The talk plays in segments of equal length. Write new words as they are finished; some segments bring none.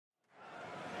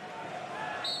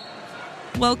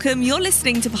Welcome, you're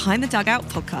listening to Behind the Dugout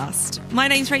podcast. My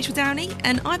name's Rachel Downey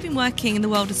and I've been working in the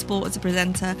world of sport as a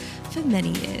presenter for many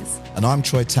years. And I'm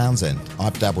Troy Townsend.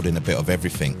 I've dabbled in a bit of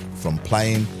everything, from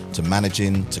playing to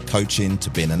managing to coaching to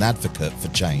being an advocate for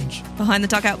change. Behind the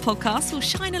Dugout podcast will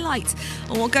shine a light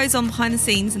on what goes on behind the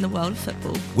scenes in the world of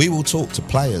football. We will talk to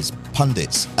players,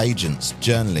 pundits, agents,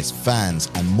 journalists, fans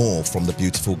and more from the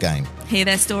beautiful game. Hear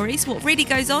their stories, what really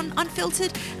goes on,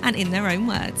 unfiltered and in their own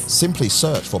words. Simply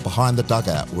search for Behind the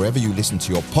Dugout wherever you listen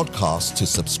to your podcast to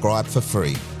subscribe for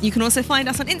free. You can also find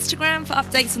us on Instagram for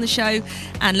updates on the show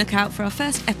and look out for our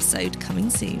first episode coming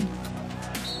soon.